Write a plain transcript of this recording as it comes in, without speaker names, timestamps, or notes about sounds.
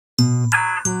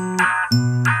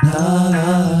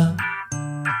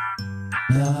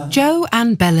Joe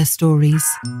and Bella stories.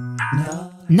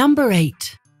 Number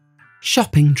 8.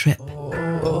 Shopping trip.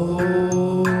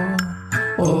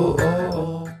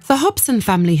 The Hobson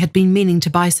family had been meaning to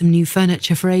buy some new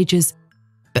furniture for ages,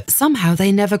 but somehow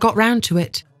they never got round to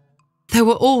it. There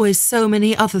were always so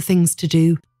many other things to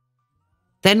do.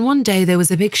 Then one day there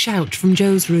was a big shout from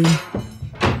Joe's room.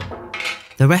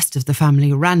 The rest of the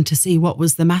family ran to see what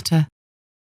was the matter.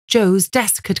 Joe's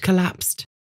desk had collapsed.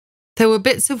 There were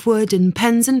bits of wood and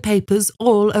pens and papers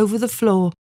all over the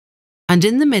floor, and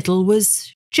in the middle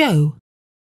was Joe.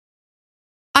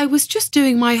 "I was just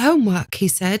doing my homework," he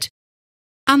said,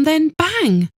 "and then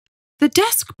bang! The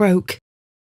desk broke.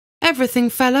 Everything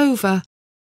fell over.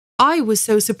 I was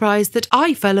so surprised that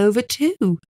I fell over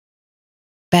too."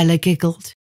 Bella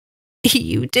giggled.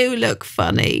 "You do look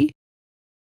funny."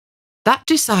 "That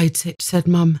decides it," said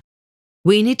Mum.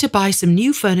 "We need to buy some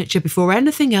new furniture before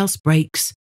anything else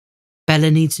breaks.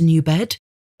 Bella needs a new bed,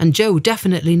 and Joe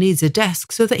definitely needs a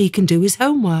desk so that he can do his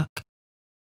homework."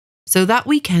 So that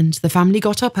weekend, the family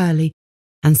got up early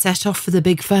and set off for the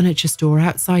big furniture store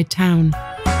outside town.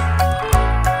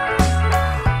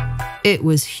 It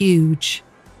was huge.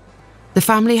 The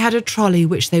family had a trolley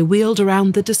which they wheeled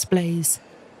around the displays.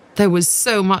 There was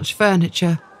so much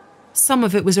furniture. Some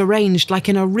of it was arranged like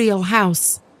in a real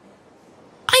house.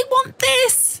 "I want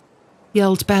this!"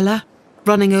 yelled Bella,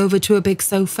 running over to a big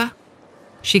sofa.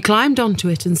 She climbed onto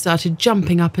it and started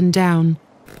jumping up and down.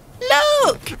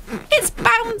 "Look! It's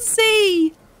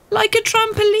bouncy! Like a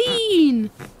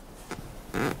trampoline!"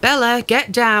 "Bella,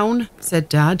 get down," said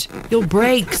Dad. "You'll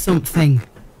break something."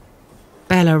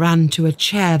 Bella ran to a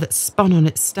chair that spun on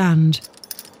its stand.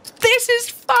 "This is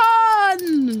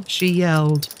fun!" she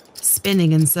yelled,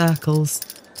 spinning in circles.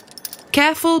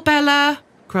 "Careful, Bella!"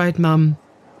 cried Mum.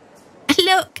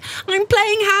 "Look, I'm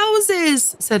playing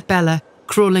houses," said Bella,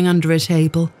 crawling under a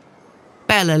table.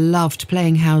 Bella loved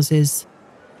playing houses.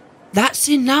 "That's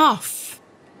enough!"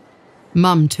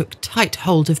 Mum took tight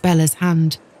hold of Bella's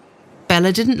hand.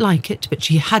 Bella didn't like it, but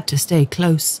she had to stay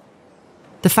close.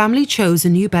 The family chose a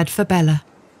new bed for Bella.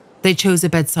 They chose a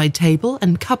bedside table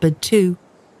and cupboard too.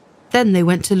 Then they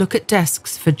went to look at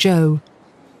desks for Joe.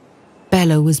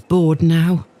 Bella was bored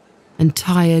now and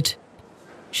tired.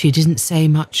 She didn't say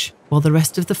much while the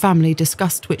rest of the family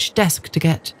discussed which desk to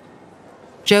get.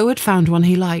 Joe had found one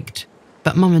he liked,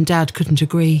 but Mum and Dad couldn't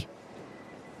agree.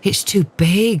 "It's too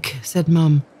big," said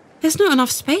Mum. "There's not enough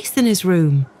space in his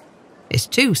room." "It's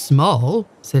too small,"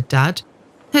 said Dad.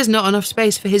 "There's not enough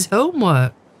space for his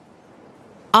homework."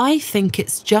 "I think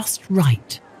it's just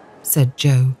right," said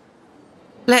Joe.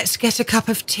 "Let's get a cup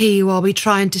of tea while we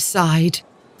try and decide,"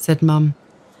 said Mum.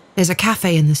 "There's a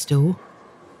cafe in the store."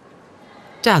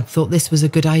 Dad thought this was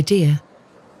a good idea.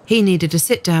 He needed a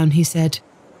sit-down, he said,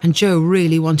 and Joe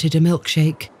really wanted a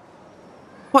milkshake.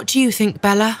 "What do you think,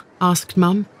 Bella?" asked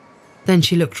Mum. Then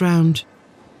she looked round.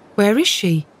 "Where is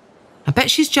she? I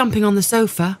bet she's jumping on the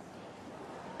sofa."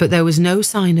 But there was no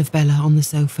sign of Bella on the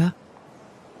sofa.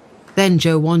 Then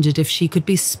Joe wondered if she could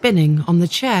be spinning on the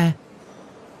chair.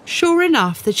 Sure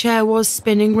enough, the chair was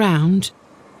spinning round,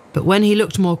 but when he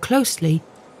looked more closely,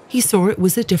 he saw it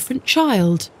was a different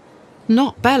child,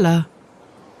 not Bella.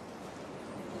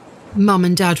 Mum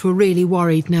and Dad were really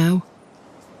worried now.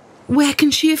 "Where can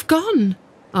she have gone?"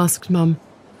 asked Mum.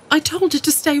 "I told her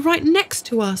to stay right next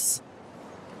to us."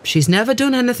 "She's never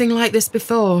done anything like this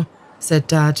before," said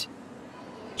Dad.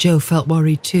 Joe felt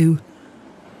worried too.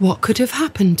 What could have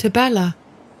happened to Bella?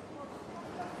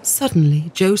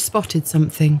 Suddenly, Joe spotted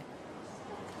something.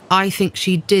 "I think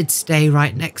she did stay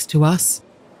right next to us."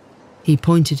 He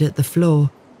pointed at the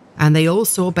floor, and they all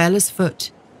saw Bella's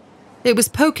foot. It was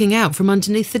poking out from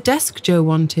underneath the desk Joe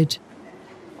wanted.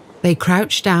 They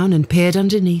crouched down and peered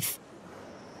underneath.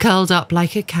 Curled up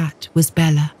like a cat was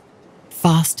Bella,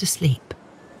 fast asleep.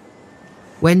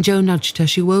 When Joe nudged her,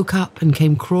 she woke up and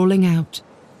came crawling out.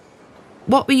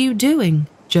 "What were you doing?"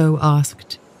 Joe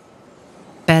asked.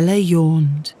 Bella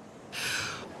yawned.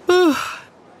 "Oh,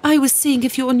 I was seeing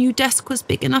if your new desk was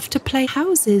big enough to play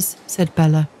houses," said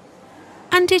Bella.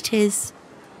 "And it is."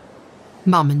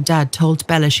 Mum and Dad told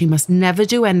Bella she must never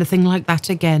do anything like that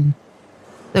again.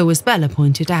 Though, as Bella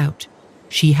pointed out,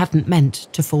 she hadn't meant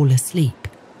to fall asleep.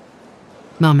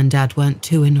 Mum and Dad weren't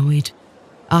too annoyed.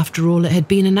 After all, it had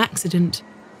been an accident.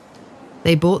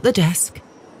 They bought the desk,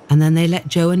 and then they let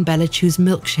Joe and Bella choose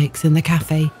milkshakes in the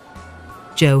cafe.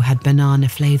 Joe had banana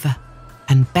flavour,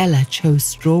 and Bella chose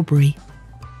strawberry.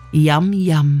 Yum,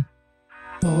 yum.